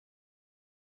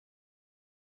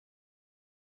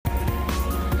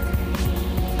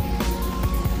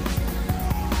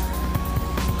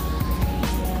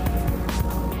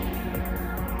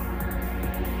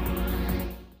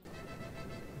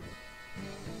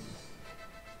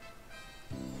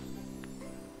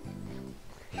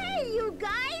Hey, you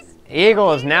guys!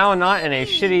 Eagle is now not in a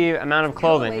shitty amount of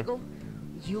clothing. Hello, Eagle.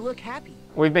 You look happy.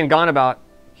 We've been gone about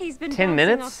He's been 10 bouncing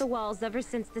minutes? off the walls ever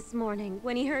since this morning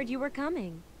when he heard you were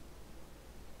coming.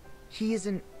 He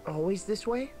isn't always this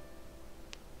way?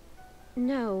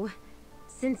 No.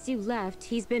 Since you left,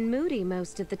 he's been moody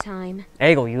most of the time.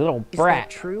 Eagle, you little brat.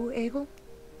 Is that true, Eagle?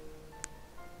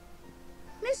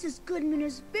 Mrs. Goodman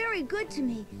is very good to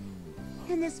me.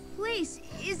 And this place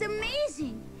is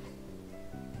amazing.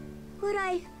 But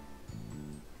I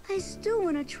still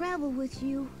want to travel with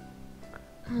you.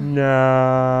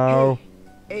 No.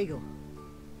 Hey, Eagle,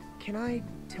 can I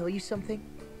tell you something?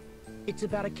 It's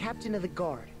about a captain of the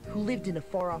guard who lived in a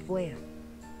far-off land.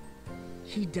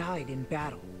 He died in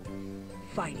battle,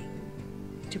 fighting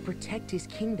to protect his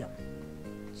kingdom.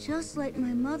 Just like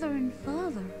my mother and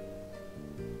father.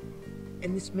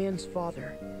 And this man's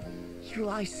father, he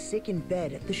lies sick in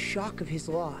bed at the shock of his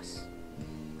loss.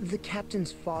 The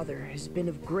captain's father has been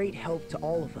of great help to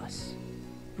all of us.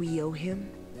 We owe him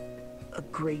a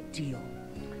great deal.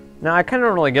 No, I kind of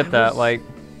don't really get that. Like,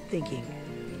 thinking.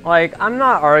 Like, I'm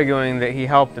not arguing that he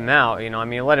helped him out, you know. I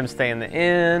mean, he let him stay in the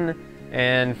inn,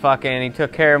 and fucking he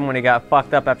took care of him when he got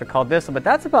fucked up after Caldissa, but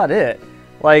that's about it.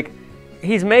 Like,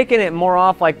 he's making it more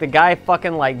off like the guy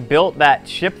fucking, like, built that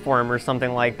ship for him or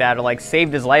something like that, or, like,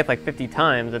 saved his life, like, 50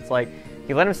 times. It's like,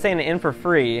 he let him stay in the inn for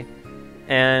free,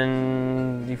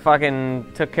 and he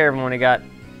fucking took care of him when he got,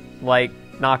 like,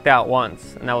 knocked out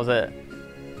once, and that was it.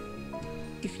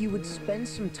 If you would spend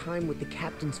some time with the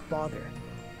captain's father,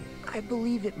 I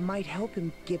believe it might help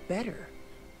him get better.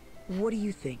 What do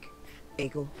you think,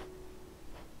 Eagle?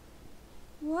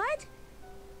 What?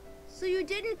 So you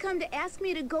didn't come to ask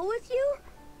me to go with you?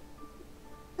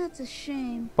 That's a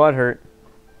shame. Butt hurt.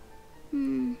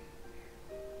 Okay,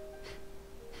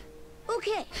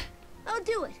 I'll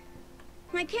do it.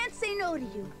 I can't say no to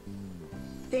you.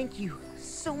 Thank you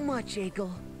so much,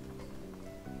 Eagle.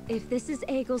 If this is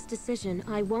Eagle's decision,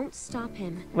 I won't stop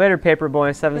him. Later, Paperboy But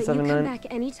you 779. come back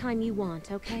anytime you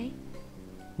want, okay?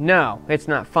 No, it's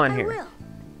not fun I here. will.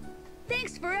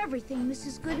 Thanks for everything,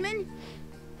 Mrs. Goodman.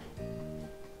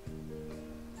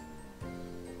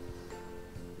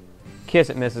 Kiss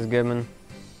it, Mrs. Goodman.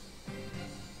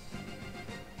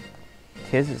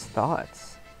 Tis his thoughts.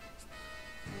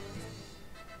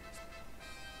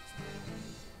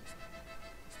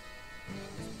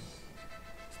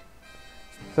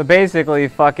 So basically,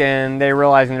 fucking, they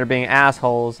realizing they're being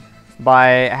assholes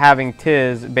by having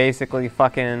Tiz basically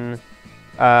fucking,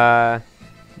 by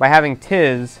having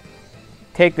Tiz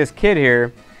take this kid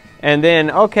here, and then,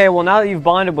 okay, well, now that you've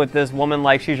bonded with this woman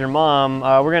like she's your mom,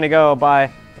 we're gonna go, bye,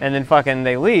 and then fucking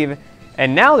they leave,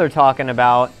 and now they're talking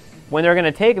about when they're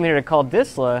gonna take him here to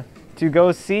Caldissa to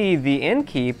go see the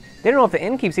innkeep. They don't know if the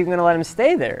innkeep's even gonna let him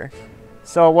stay there.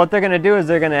 So what they're going to do is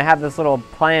they're going to have this little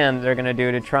plan they're going to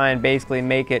do to try and basically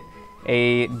make it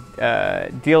a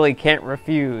deal he can't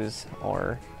refuse,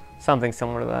 or something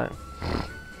similar to that.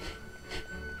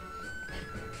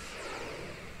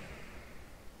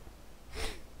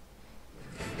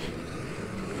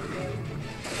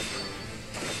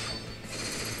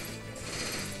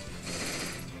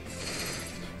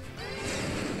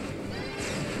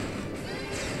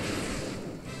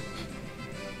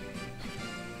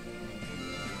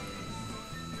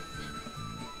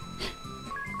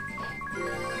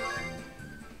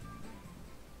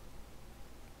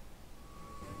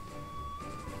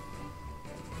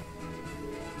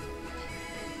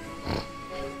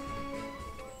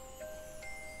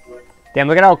 Damn,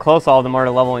 look at how close all of them are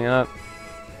to leveling up.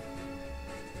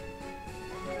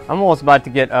 I'm almost about to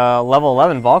get level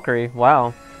 11 Valkyrie.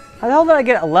 Wow. How the hell did I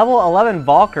get a level 11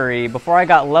 Valkyrie before I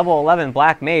got level 11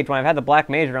 Black Mage when I've had the Black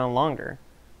Mage around longer?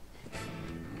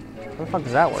 How the fuck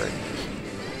does that work?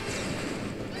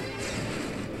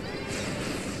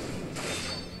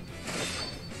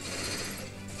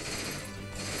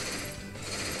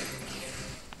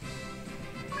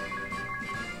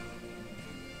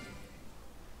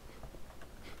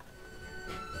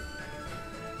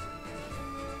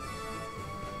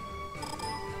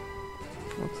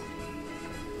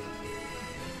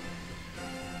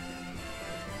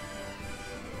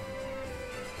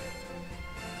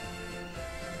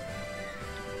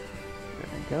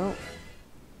 Go.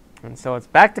 And so it's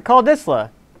back to Caldissa.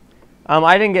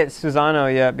 I didn't get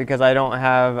Susano yet because I don't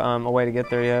have a way to get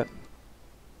there yet.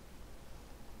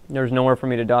 There's nowhere for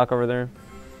me to dock over there.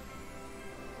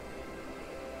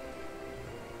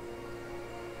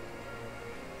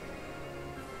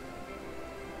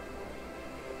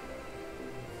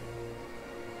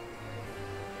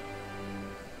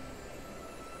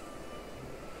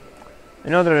 I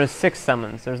know there's 6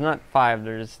 summons. There's not 5.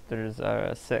 There's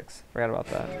 6. Forgot about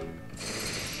that.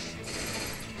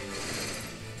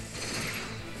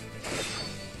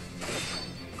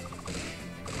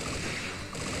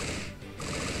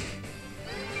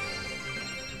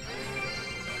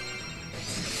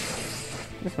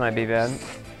 This might be bad.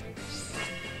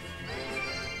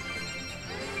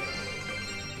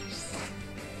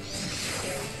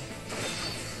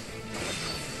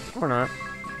 Or not.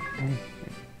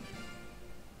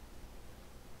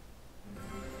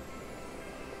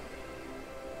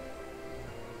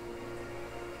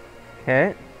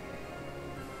 Okay.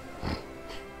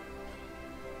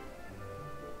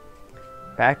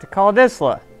 Back to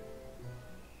Kaldisla.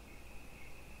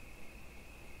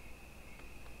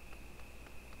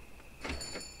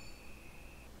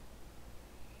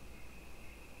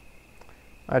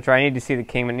 That's right, I need to see the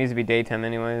king, but it needs to be daytime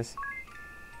anyways.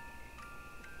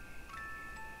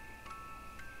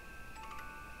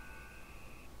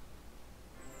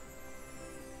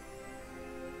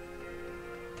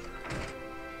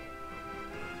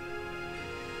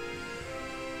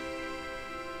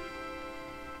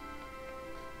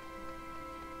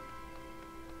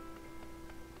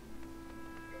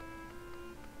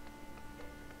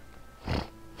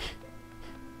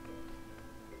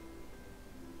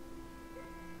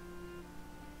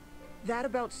 That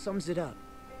about sums it up.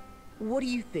 What do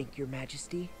you think, Your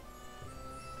Majesty?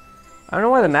 I don't know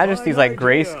why the Majesty's like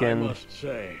gray I skinned. must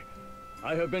say,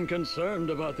 I have been concerned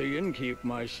about the innkeep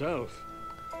myself.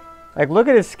 Like, look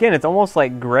at his skin. It's almost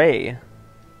like gray.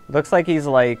 Looks like he's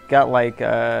like got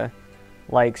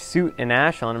like soot and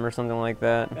ash on him or something like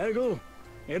that. Eggle,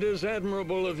 it is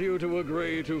admirable of you to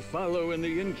agree to follow in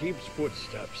the innkeep's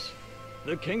footsteps.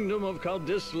 The kingdom of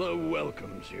Kaldisla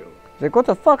welcomes you. He's like, what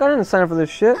the fuck? I didn't sign up for this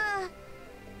shit.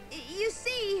 You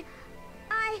see,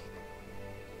 I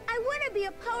want to be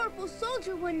a powerful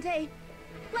soldier one day,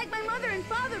 like my mother and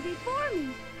father before me,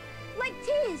 like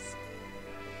Tiz.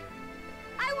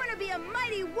 I want to be a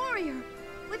mighty warrior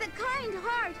with a kind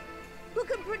heart who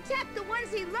can protect the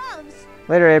ones he loves.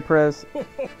 Later, Aprez.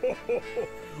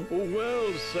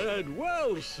 Well said,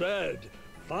 well said.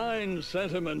 Fine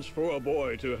sentiments for a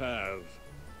boy to have.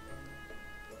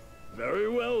 Very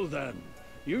well then.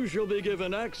 You shall be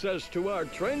given access to our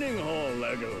training hall,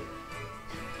 Lego.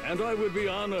 And I would be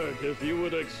honored if you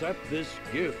would accept this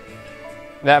gift.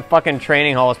 That fucking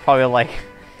training hall is probably like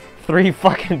 3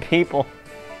 fucking people.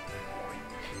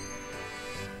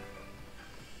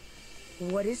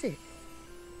 What is it?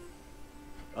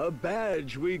 A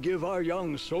badge we give our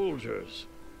young soldiers.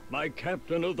 My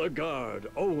captain of the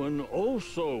guard, Owen,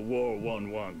 also wore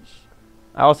one once.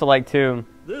 I also like to.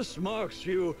 This marks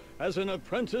you as an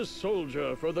apprentice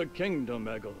soldier for the kingdom,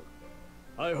 Eggle.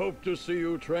 I hope to see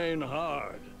you train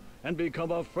hard and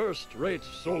become a first-rate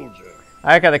soldier.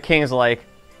 I like how the king's like,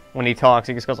 when he talks,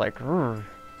 he just goes like, "Rrr,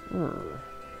 rrr,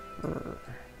 rrr."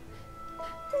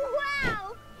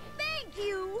 Wow! Thank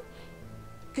you!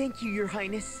 Thank you, Your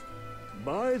Highness.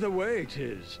 By the way,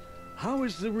 Tiz, how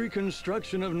is the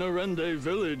reconstruction of Narende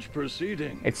village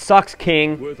proceeding? It sucks,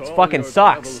 king. With It all fucking your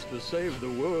sucks. travels to save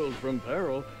the world from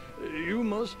peril, you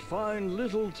must find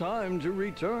little time to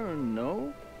return,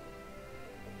 no?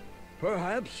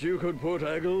 Perhaps you could put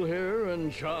Eggle here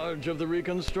in charge of the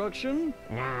reconstruction?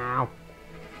 No.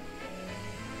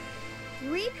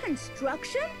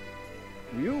 Reconstruction?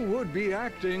 You would be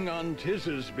acting on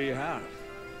Tiz's behalf.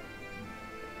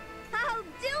 I'll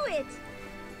do it!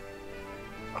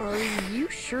 Are you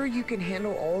sure you can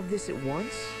handle all of this at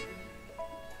once?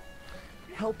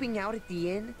 Helping out at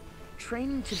the inn,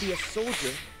 training to be a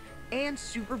soldier, and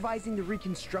supervising the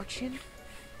reconstruction?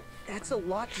 That's a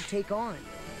lot to take on.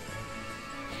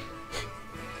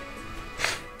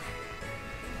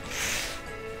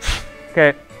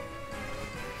 Okay.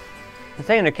 Let's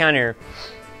take into account here.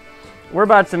 We're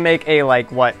about to make a,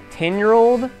 like, what,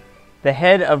 10-year-old the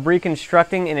head of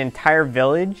reconstructing an entire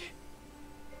village?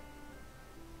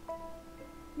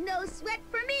 No sweat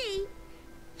for me!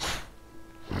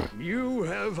 You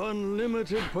have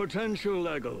unlimited potential,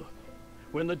 Eggle.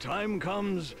 When the time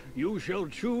comes, you shall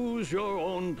choose your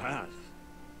own path.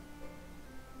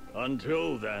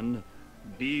 Until then,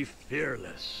 be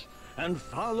fearless and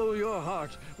follow your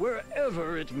heart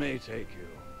wherever it may take you.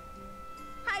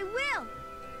 I will!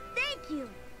 Thank you!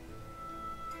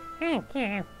 Thank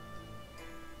you.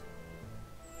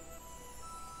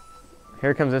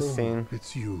 Here comes this scene.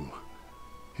 It's you.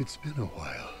 It's been a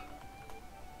while.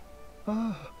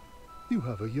 Ah, you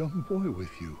have a young boy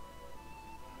with you.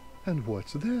 And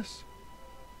what's this?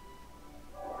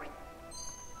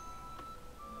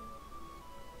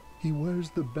 He wears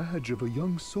the badge of a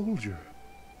young soldier.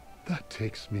 That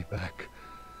takes me back.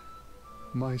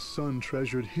 My son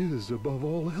treasured his above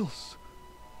all else.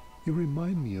 You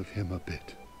remind me of him a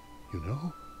bit, you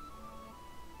know?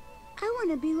 I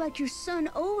want to be like your son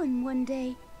Owen one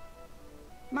day.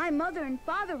 My mother and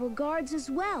father were guards as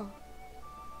well.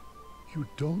 You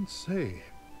don't say.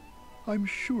 I'm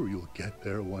sure you'll get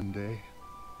there one day.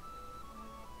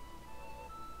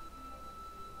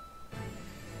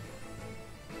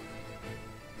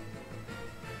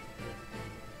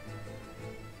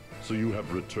 So you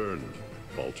have returned,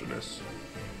 Balternus.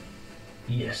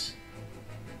 Yes.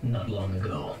 Not long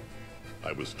ago.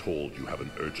 I was told you have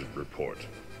an urgent report.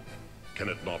 Can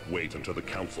it not wait until the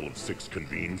Council of Six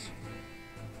convenes?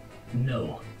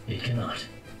 No, it cannot.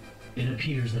 It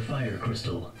appears the fire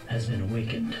crystal has been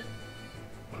awakened.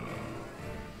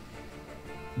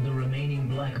 The remaining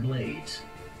Black Blades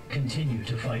continue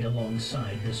to fight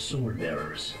alongside the Sword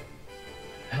Bearers.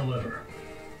 However,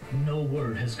 no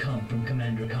word has come from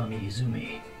Commander Kami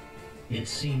Izumi. It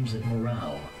seems that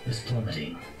morale is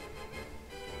plummeting.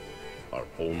 Our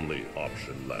only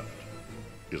option left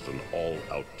is an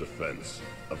all-out defense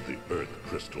of the Earth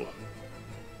Crystal.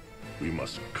 We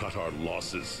must cut our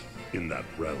losses in that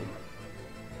realm.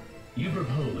 You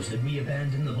propose that we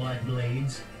abandon the Black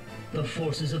Blades? The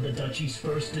forces of the Duchy's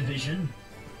 1st Division?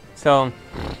 So,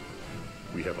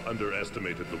 We have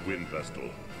underestimated the Wind Vestal.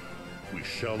 We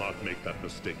shall not make that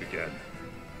mistake again.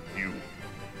 You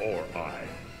or I.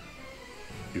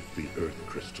 If the Earth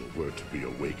Crystal were to be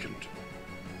awakened,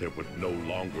 there would no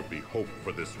longer be hope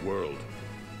for this world,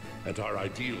 and our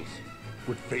ideals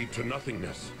would fade to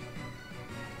nothingness.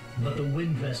 But the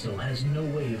Wind Vessel has no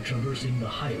way of traversing the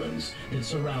highlands that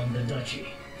surround the Duchy.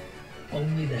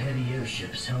 Only the heavy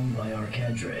airships helmed by our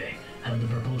cadre have the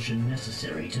propulsion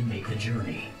necessary to make the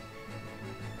journey.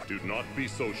 Do not be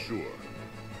so sure.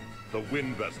 The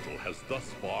Wind Vestal has thus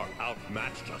far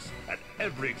outmatched us at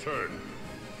every turn.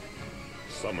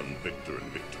 Summon Victor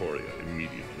and Victoria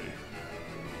immediately.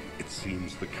 It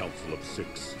seems the Council of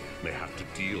Six may have to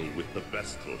deal with the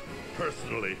Vestal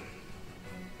personally.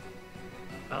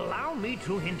 Allow me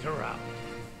to interrupt.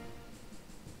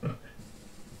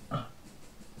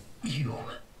 You...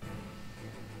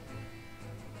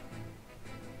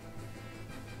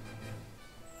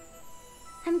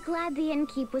 I'm glad the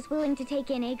innkeep was willing to take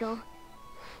in Egil.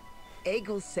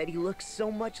 Egil said he looks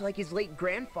so much like his late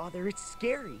grandfather, it's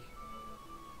scary.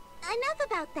 Enough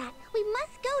about that. We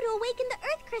must go to awaken the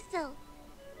Earth Crystal.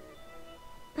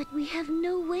 But we have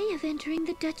no way of entering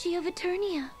the Duchy of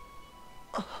Eternia.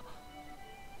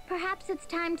 Perhaps it's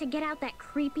time to get out that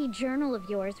creepy journal of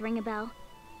yours, Ringabel.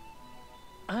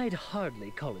 I'd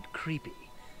hardly call it creepy.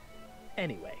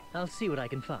 Anyway, I'll see what I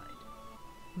can find.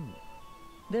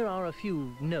 There are a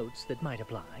few notes that might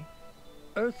apply.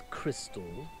 Earth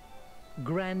Crystal,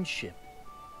 Grand Ship,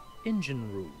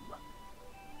 Engine Room.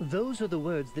 Those are the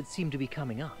words that seem to be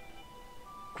coming up.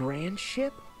 Grand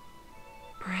Ship?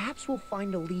 Perhaps we'll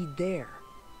find a lead there.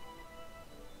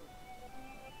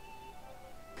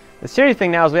 the serious thing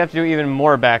now is we have to do even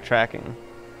more backtracking.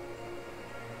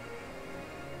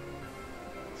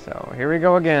 So here we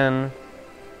go again.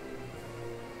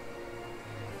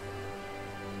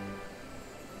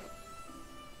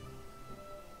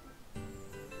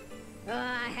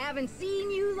 I haven't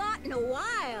seen you lot in a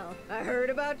while. I heard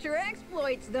about your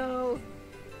exploits, though.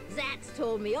 Zat's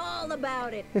told me all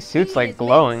about it. His suit's like His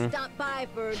glowing. mates stop by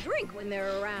for a drink when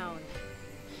they're around.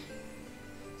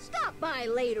 Stop by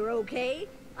later, okay?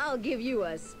 I'll give you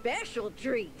a special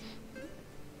treat.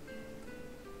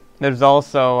 There's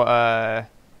also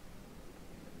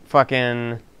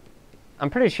fucking, I'm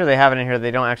pretty sure they have it in here.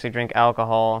 They don't actually drink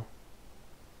alcohol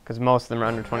because most of them are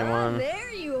under 21.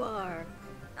 There you are.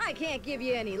 I can't give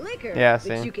you any liquor, Yeah,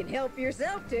 but see. you can help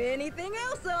yourself to anything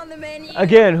else on the menu.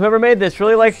 Again, whoever made this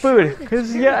really liked food, Sure,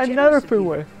 because that's yeah, very another generous of food you.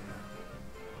 way.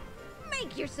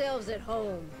 Make yourselves at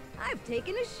home. I've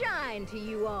taken a shine to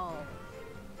you all.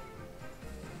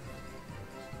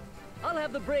 I'll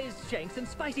have the braised shanks and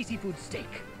spicy seafood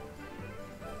steak.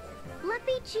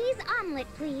 Fluffy cheese omelet,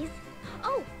 please.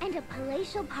 Oh, and a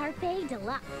palatial parfait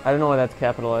deluxe. I don't know why that's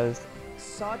capitalized.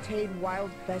 Sautéed wild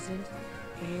pheasant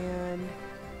and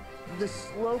the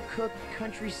slow-cooked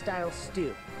country-style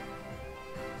stew.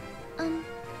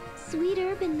 Sweet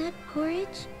herb and nut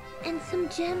porridge, and some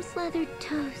jam-slathered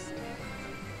toast.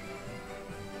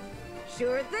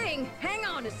 Sure thing. Hang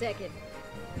on a second.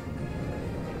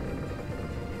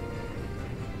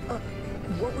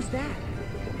 What was that?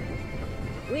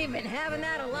 We've been having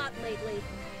that a lot lately.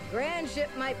 Grand Ship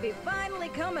might be finally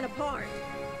coming apart.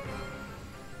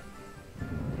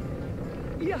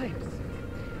 Yikes!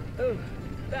 Oh,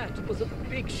 that was a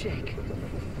big shake.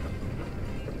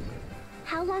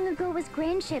 How long ago was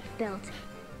Grand Ship built?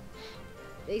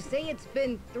 They say it's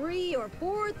been 3,000 or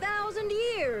 4,000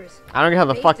 years. I don't get how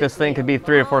the fuck this thing could be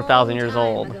 3,000 or 4,000 years Long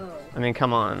old. time ago. I mean,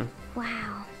 come on.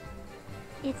 Wow.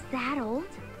 It's that old?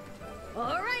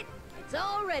 All right, it's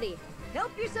all ready.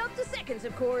 Help yourself to seconds,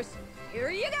 of course. Here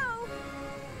you go.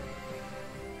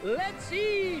 Let's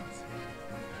eat!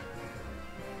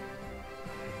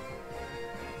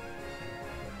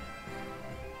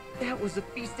 That was a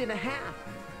feast and a half.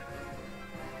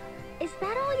 Is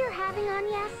that all you're having,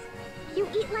 Agnes? You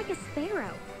eat like a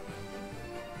sparrow.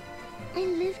 I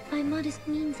lived by modest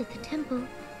means at the temple,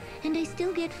 and I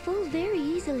still get full very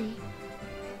easily.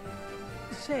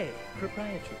 Say,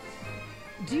 proprietress,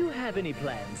 do you have any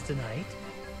plans tonight?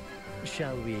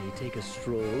 Shall we take a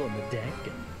stroll on the deck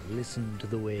and listen to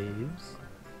the waves?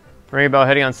 Ringabel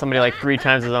hitting on somebody like 3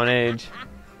 times his own age.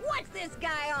 What's this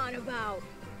guy on about?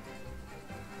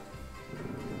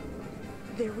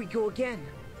 There we go again.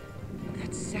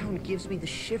 That sound gives me the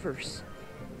shivers.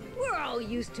 We're all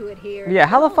used to it here. Yeah,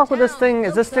 how the fuck with this thing?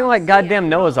 Is this thing like goddamn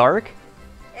Noah's Ark?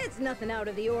 It's nothing out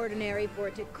of the ordinary for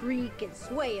it to creak and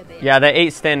sway a bit. Yeah, they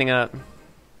ate standing up.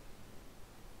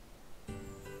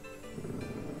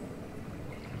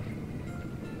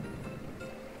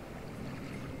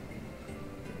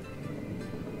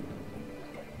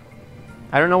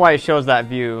 I don't know why it shows that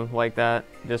view like that.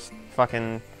 Just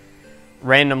fucking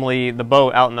randomly the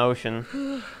boat out in the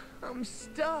ocean. I'm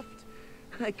stuffed.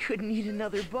 I couldn't eat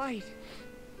another bite.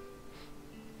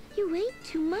 You ate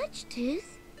too much, Tiz.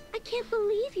 I can't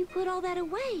believe you put all that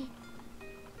away.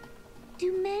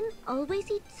 Do men always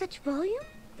eat such volume?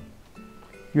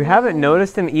 You haven't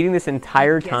noticed him eating this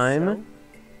entire Guess time? so.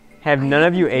 Have I none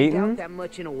of you haven't eaten eaten? that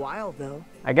much in a while, though.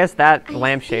 I guess that I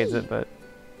lampshades see. it, but...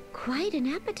 Quite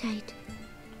an appetite.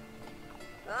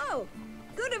 Oh,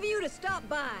 good of you to stop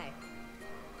by.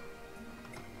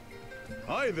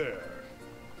 Hi there.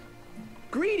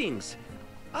 Greetings.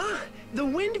 Ah, the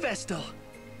wind vestal.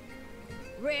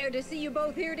 Rare to see you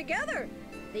both here together.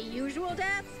 The usual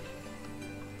deaths?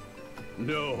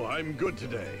 No, I'm good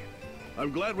today.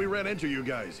 I'm glad we ran into you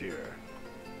guys here.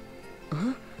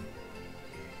 Huh?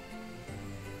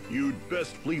 You'd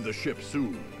best flee the ship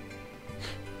soon.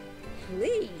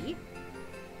 Flee?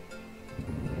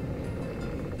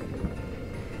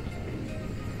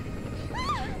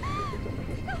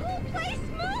 The whole place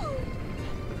moved!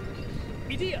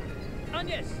 Medea!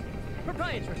 Agnes!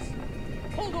 Proprietress!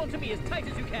 Hold on to me as tight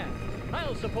as you can.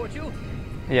 I'll support you.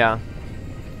 Yeah.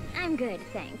 I'm good,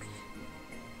 thanks.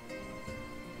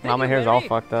 Now my hair's all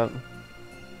fucked up.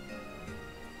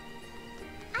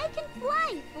 I can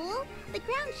fly, fool! The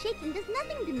ground shaking does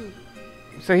nothing to me.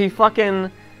 So he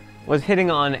fucking was hitting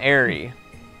on Airy,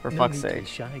 for No fuck's need to be sake.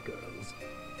 shy, girls.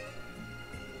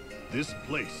 This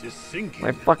place is sinking.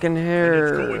 My fucking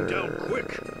hair. And it's going down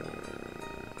quick.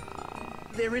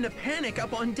 They're in a panic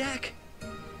up on deck.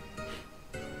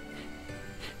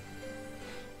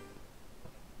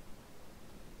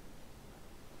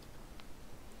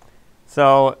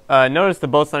 So, notice the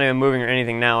boat's not even moving or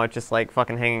anything now, it's just like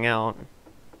fucking hanging out.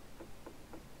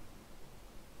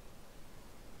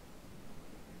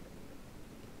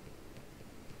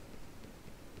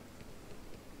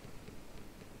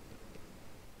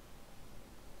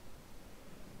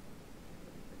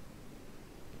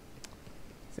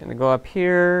 It's gonna go up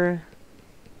here.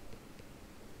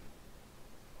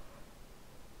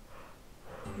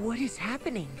 What is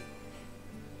happening?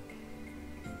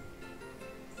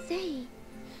 Say,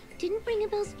 didn't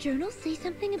Ringabel's journal say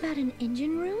something about an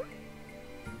engine room?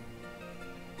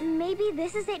 Maybe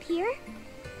this is it here?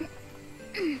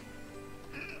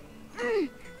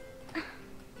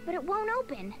 But it won't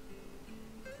open.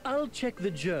 I'll check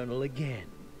the journal again.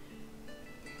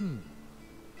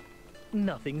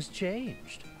 Nothing's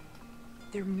changed.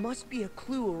 There must be a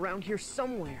clue around here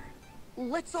somewhere.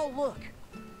 Let's all look.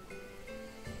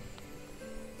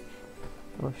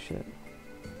 Oh shit.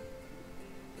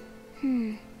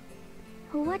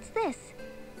 What's this?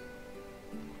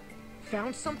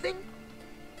 Found something?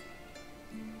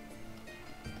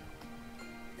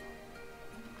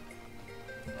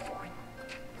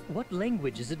 What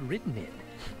language is it written in?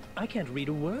 I can't read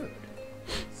a word.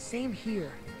 Same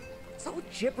here. It's all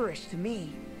gibberish to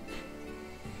me.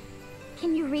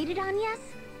 Can you read it, Agnes?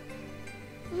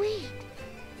 Wait,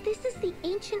 this is the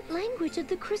ancient language of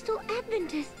the Crystal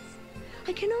Adventists.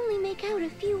 I can only make out a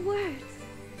few words.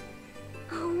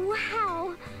 Oh,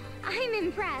 wow! I'm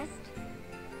impressed.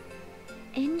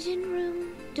 Engine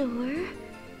room door.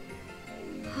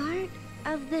 Part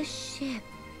of the ship.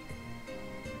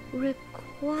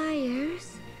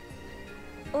 Requires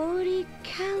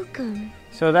orichalcum.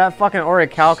 So that fucking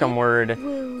orichalcum word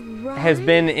Will has rise?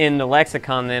 been in the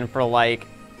lexicon then for like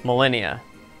millennia.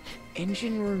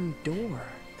 Engine room door.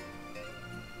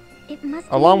 It must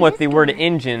be Along in with this the word door.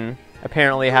 engine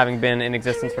apparently having been in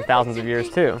existence for thousands of years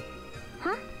too.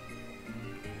 Huh?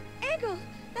 Eggle,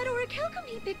 that orichalcum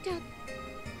he picked up.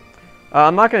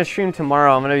 I'm not going to stream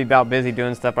tomorrow. I'm going to be about busy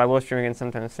doing stuff, but I will stream again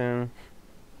sometime soon.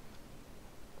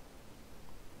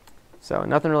 So,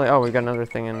 nothing really... Oh, we got another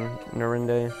thing in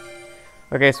Norinde.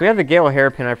 Okay, so we have the Gale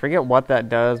hairpin. I forget what that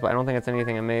does, but I don't think it's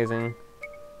anything amazing.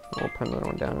 We'll put another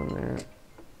one down in there.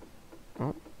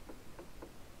 Oh.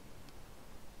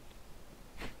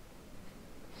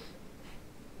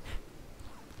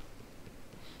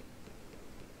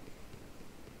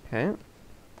 Okay.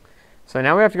 So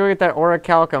now we have to go get that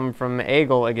orichalcum from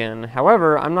Eggle again.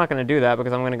 However, I'm not going to do that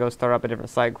because I'm going to go start up a different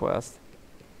side quest.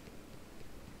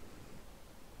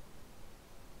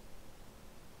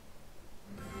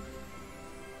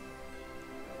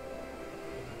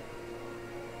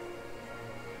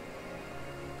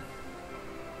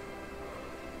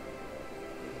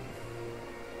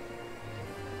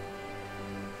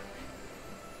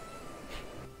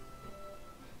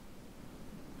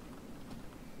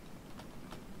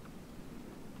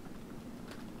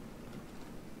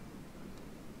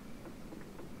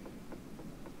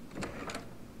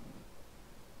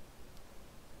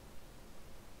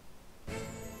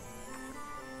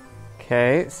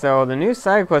 Okay, so the new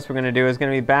side quest we're going to do is going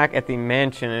to be back at the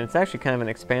mansion, and it's actually kind of an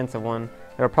expansive one.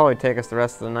 It'll probably take us the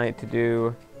rest of the night to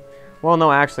do... Well, no,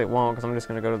 actually it won't, because I'm just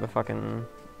going to go to the fucking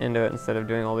end of it instead of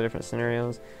doing all the different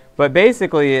scenarios. But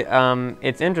basically,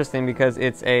 it's interesting because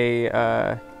it's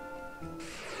a...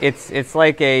 It's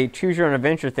like a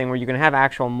choose-your-own-adventure thing where you can have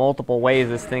actual multiple ways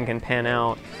this thing can pan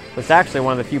out. But it's actually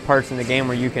one of the few parts in the game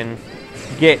where you can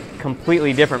get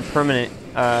completely different permanent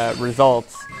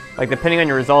results. Like, depending on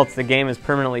your results, the game is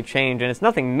permanently changed, and it's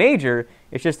nothing major,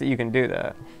 it's just that you can do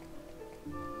that.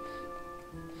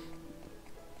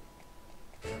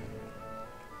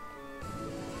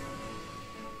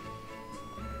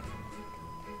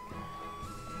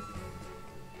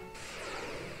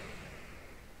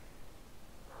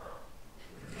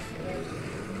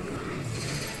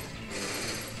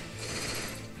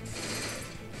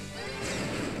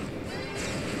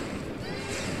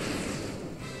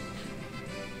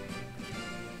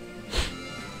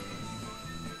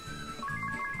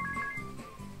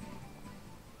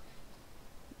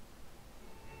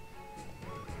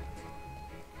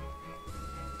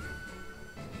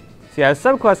 So yeah, a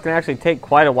subquest can actually take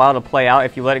quite a while to play out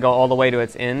if you let it go all the way to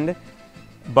its end,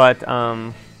 but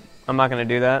I'm not going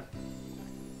to do that.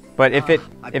 But if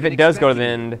it does go to the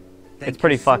end, it's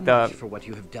pretty fucked up. For what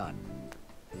you have done.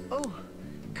 Oh,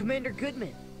 Commander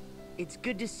Goodman. It's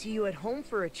good to see you at home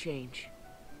for a change.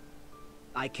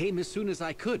 I came as soon as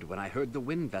I could when I heard the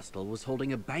Wind Vestal was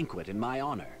holding a banquet in my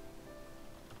honor.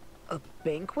 A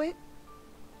banquet?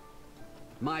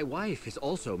 My wife is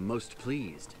also most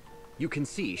pleased. You can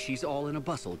see she's all in a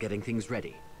bustle getting things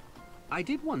ready. I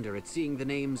did wonder at seeing the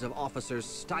names of Officers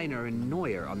Steiner and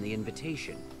Neuer on the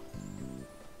invitation.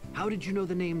 How did you know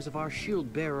the names of our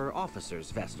shield-bearer officers,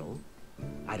 Vestal?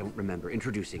 I don't remember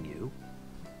introducing you.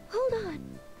 Hold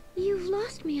on. You've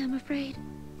lost me, I'm afraid.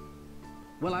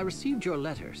 Well, I received your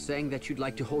letter saying that you'd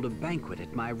like to hold a banquet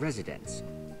at my residence.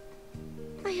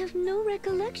 I have no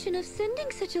recollection of sending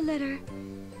such a letter.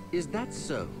 Is that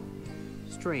so?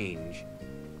 Strange.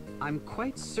 I'm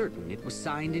quite certain it was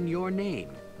signed in your name.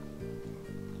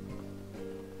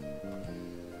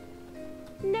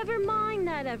 Never mind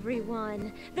that,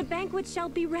 everyone. The banquet shall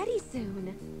be ready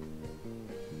soon.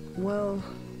 Well,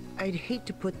 I'd hate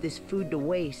to put this food to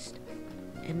waste.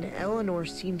 And Eleanor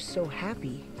seems so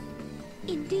happy.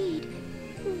 Indeed.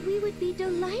 We would be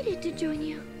delighted to join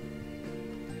you.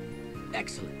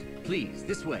 Excellent. Please,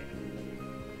 this way.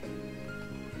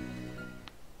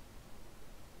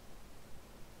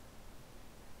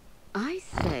 I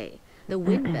say, the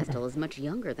Wind Vestal is much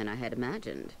younger than I had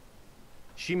imagined.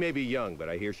 She may be young, but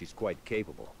I hear she's quite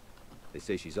capable. They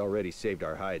say she's already saved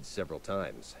our hides several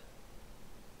times.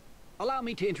 Allow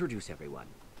me to introduce everyone.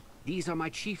 These are my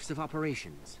chiefs of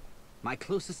operations. My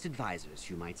closest advisors,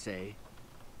 you might say.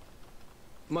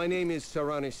 My name is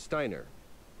Saranish Steiner.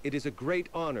 It is a great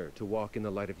honor to walk in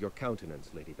the light of your countenance,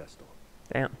 Lady Vestal.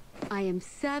 Damn. I am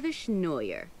Savish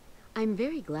Neuer. I'm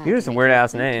very glad These are to some make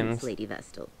weird-ass your acquaintance, names. Lady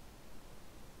Vestal.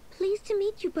 Pleased to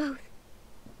meet you both.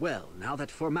 Well, now that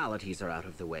formalities are out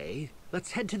of the way,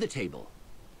 let's head to the table.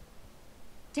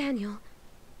 Daniel,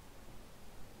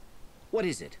 What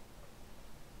is it?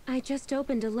 I just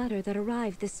opened a letter that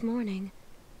arrived this morning.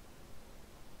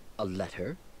 A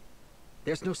letter?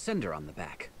 There's no sender on the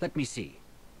back. Let me see.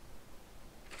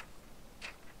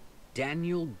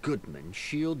 Daniel Goodman,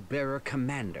 Shield Bearer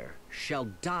Commander, shall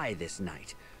die this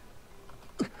night.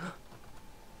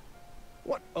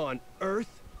 What on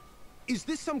earth? Is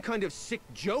this some kind of sick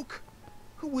joke?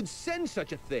 Who would send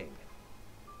such a thing?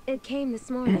 It came this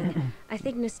morning. I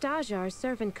think Nastasia, our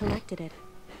servant, collected it.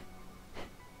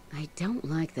 I don't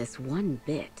like this one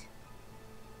bit.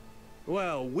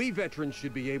 Well, we veterans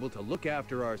should be able to look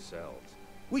after ourselves.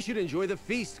 We should enjoy the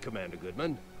feast, Commander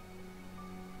Goodman.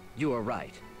 You are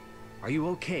right. Are you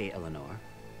okay, Eleanor?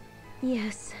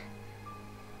 Yes.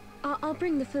 I'll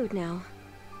bring the food now.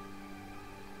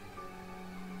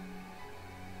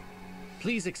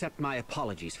 Please accept my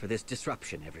apologies for this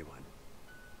disruption, everyone.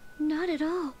 Not at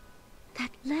all.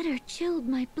 That letter chilled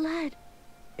my blood.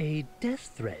 A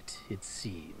death threat, it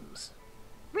seems.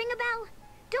 Ringabel,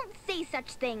 don't say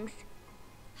such things.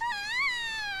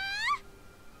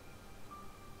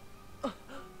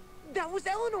 That was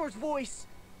Eleanor's voice!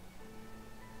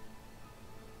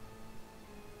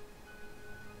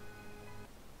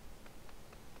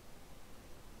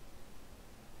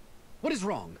 What is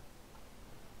wrong?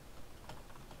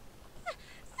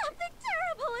 Something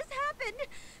terrible has happened.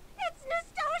 It's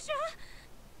Nastasia.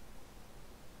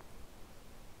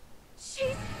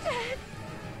 She's dead.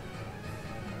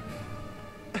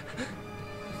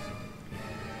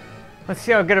 Let's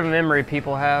see how good of a memory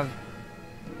people have.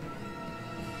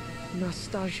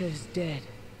 Nastasia is dead.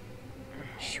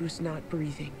 She was not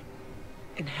breathing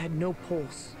and had no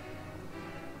pulse.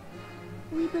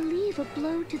 We believe a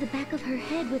blow to the back of her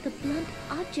head with a blunt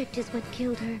object is what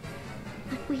killed her.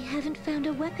 But we haven't found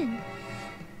a weapon.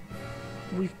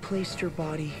 We've placed her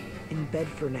body in bed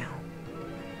for now.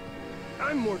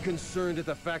 I'm more concerned at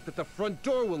the fact that the front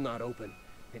door will not open.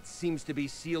 It seems to be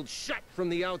sealed shut from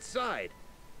the outside.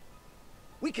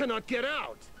 We cannot get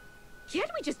out.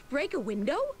 Can't we just break a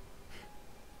window?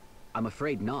 I'm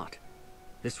afraid not.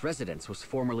 This residence was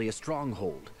formerly a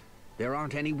stronghold. There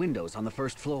aren't any windows on the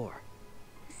first floor.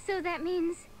 So that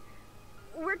means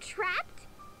we're trapped?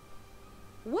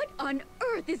 What on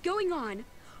earth is going on?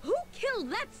 Who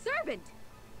killed that servant?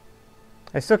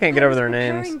 I still can't get over their I was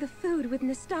names. preparing the food with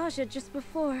Nastasia just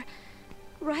before,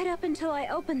 right up until I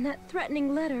opened that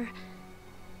threatening letter.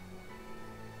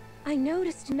 I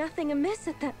noticed nothing amiss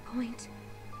at that point.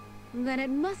 Then it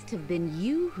must have been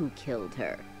you who killed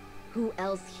her. Who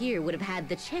else here would have had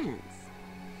the chance?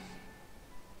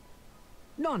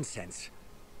 Nonsense!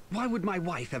 Why would my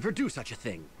wife ever do such a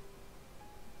thing?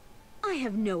 I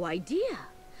have no idea.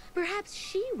 Perhaps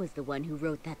she was the one who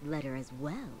wrote that letter as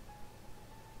well.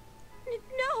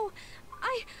 No!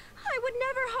 I would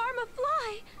never harm a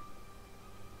fly!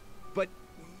 But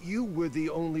you were the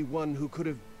only one who could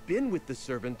have been with the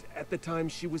servant at the time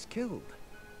she was killed.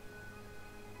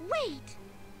 Wait!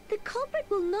 The culprit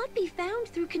will not be found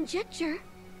through conjecture.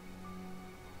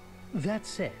 That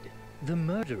said, the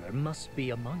murderer must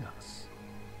be among us.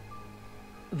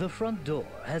 The front door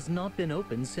has not been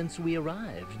opened since we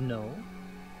arrived, no?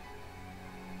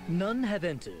 None have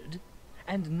entered,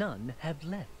 and none have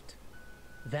left.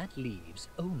 That leaves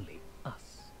only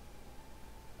us.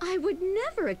 I would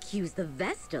never accuse the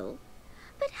Vestal.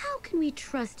 But how can we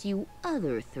trust you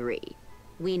other three?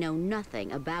 We know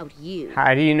nothing about you.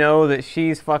 How do you know that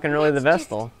she's fucking really the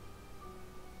Vestal?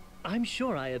 I'm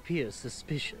sure I appear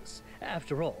suspicious.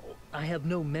 After all, I have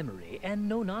no memory and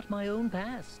know not my own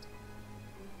past.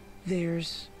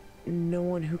 There's no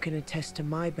one who can attest to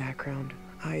my background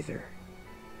either.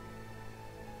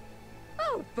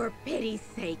 Oh, for pity's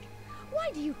sake! Why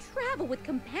do you travel with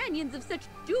companions of such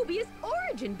dubious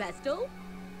origin, Vestal?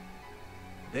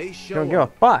 They show Don't give a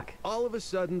up. fuck. All of a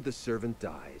sudden, the servant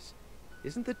dies.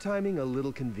 Isn't the timing a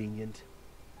little convenient?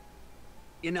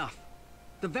 Enough.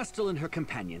 The Vestal and her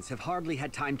companions have hardly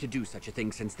had time to do such a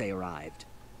thing since they arrived.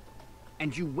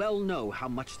 And you well know how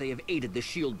much they have aided the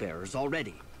shield bearers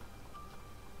already.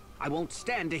 I won't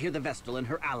stand to hear the Vestal and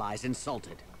her allies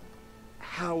insulted.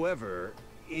 However,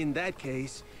 in that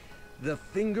case, the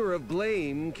finger of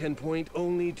blame can point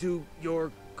only to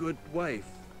your good wife.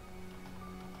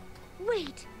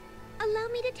 Wait! Allow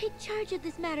me to take charge of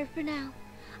this matter for now.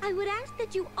 I would ask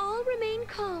that you all remain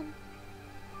calm.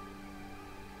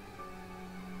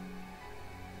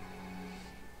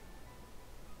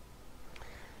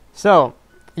 So,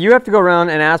 you have to go around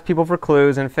and ask people for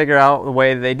clues and figure out the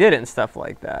way they did it and stuff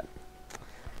like that.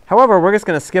 However, we're just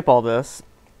going to skip all this.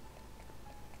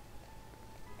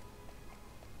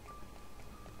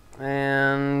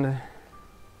 And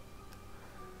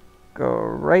go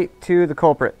right to the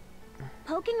culprit.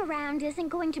 Poking around isn't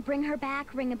going to bring her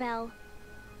back, Ringabel.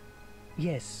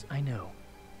 Yes, I know.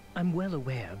 I'm well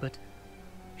aware, but...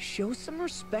 Show some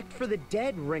respect for the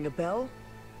dead, Ringabel.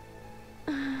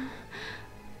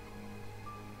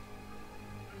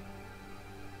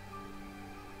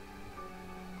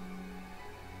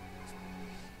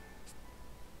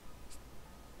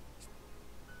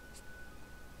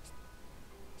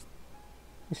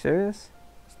 You serious?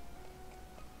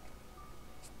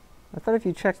 I thought if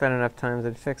you checked that enough times,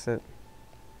 it'd fix it.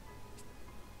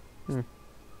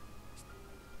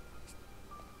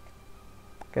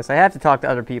 Guess I have to talk to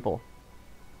other people.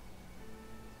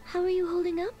 How are you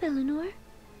holding up, Eleanor?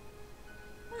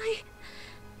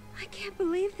 I can't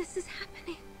believe this is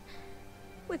happening.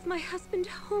 With my husband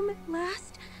home at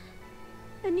last,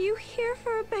 and you here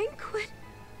for a banquet.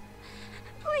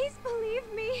 Please believe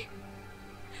me.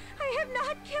 I have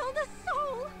not killed a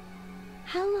soul.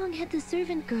 How long had the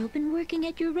servant girl been working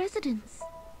at your residence?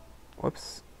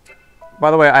 Whoops.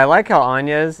 By the way, I like how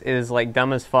Anya's is like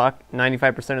dumb as fuck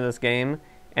 95% of this game,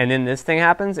 and then this thing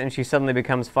happens and she suddenly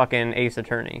becomes fucking Ace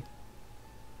Attorney.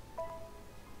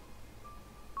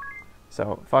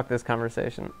 So, fuck this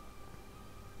conversation.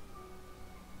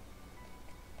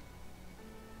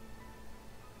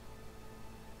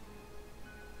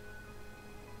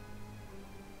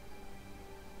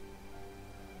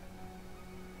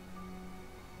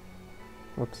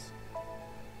 Whoops.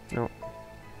 No.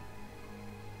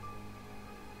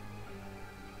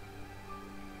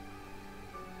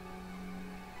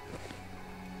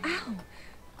 Ow!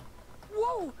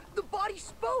 Whoa! The body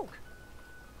spoke!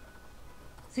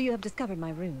 So you have discovered my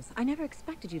ruse. I never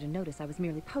expected you to notice I was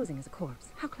merely posing as a corpse.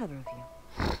 How clever of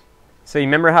you. So you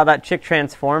remember how that chick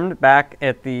transformed back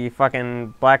at the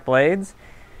fucking Black Blades?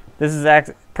 This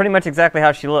is pretty much exactly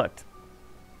how she looked.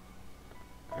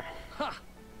 Ha!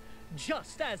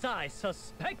 Just as I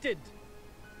suspected!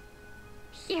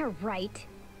 You're right.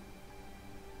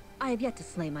 I have yet to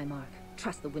slay my mark.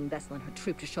 Trust the Wind Vessel and her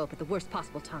troop to show up at the worst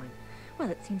possible time. Well,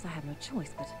 it seems I have no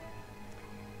choice, but...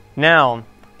 Now,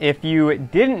 if you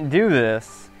didn't do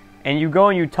this, and you go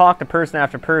and you talk to person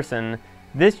after person,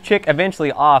 this chick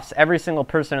eventually offs every single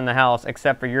person in the house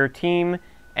except for your team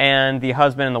and the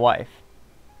husband and the wife.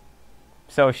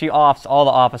 So she offs all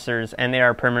the officers and they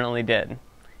are permanently dead.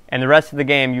 And the rest of the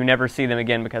game, you never see them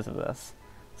again because of this.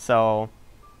 So,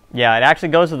 yeah, it actually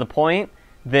goes to the point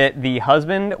that the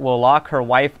husband will lock her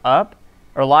wife up,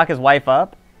 or lock his wife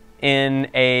up in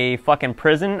a fucking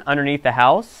prison underneath the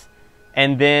house.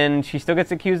 And then she still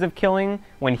gets accused of killing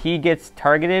when he gets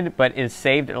targeted but is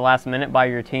saved at the last minute by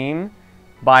your team,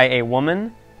 by a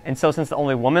woman. And so since the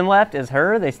only woman left is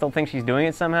her, they still think she's doing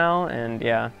it somehow, and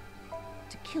yeah.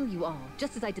 To kill you all,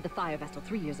 just as I did the Fire Vestal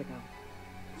 3 years ago.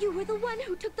 You were the one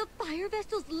who took the Fire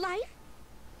Vestal's life?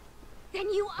 Then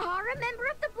you are a member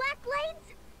of the Black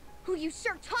Blades? Who you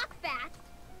sure talk fast.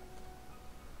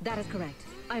 That is correct.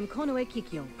 I am Konoe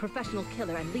Kikyo, professional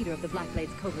killer and leader of the Black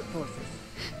Blades covert forces.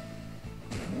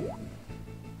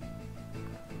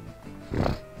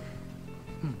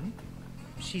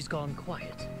 She's gone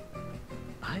quiet.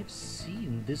 I've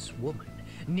seen this woman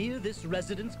near this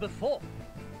residence before.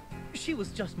 She was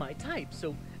just my type,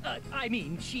 so, I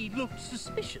mean, she looked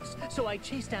suspicious, so I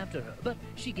chased after her, but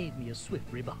she gave me a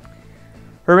swift rebuff.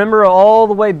 Remember all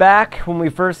the way back when we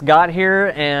first got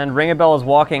here and Ringabel was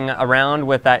walking around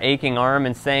with that aching arm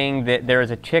and saying that there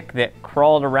was a chick that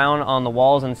crawled around on the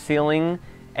walls and ceiling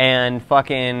and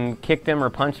fucking kicked him or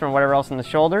punched him or whatever else in the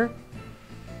shoulder?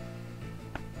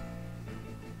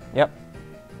 Yep.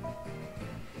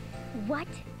 What?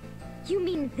 You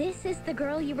mean this is the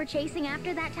girl you were chasing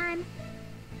after that time?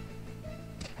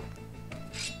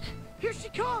 Here she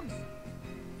comes!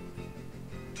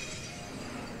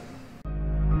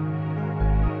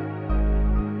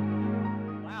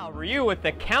 Wow, Ryu with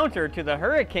the counter to the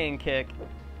hurricane kick.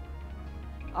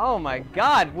 Oh my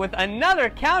god, with another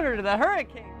counter to the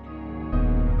hurricane.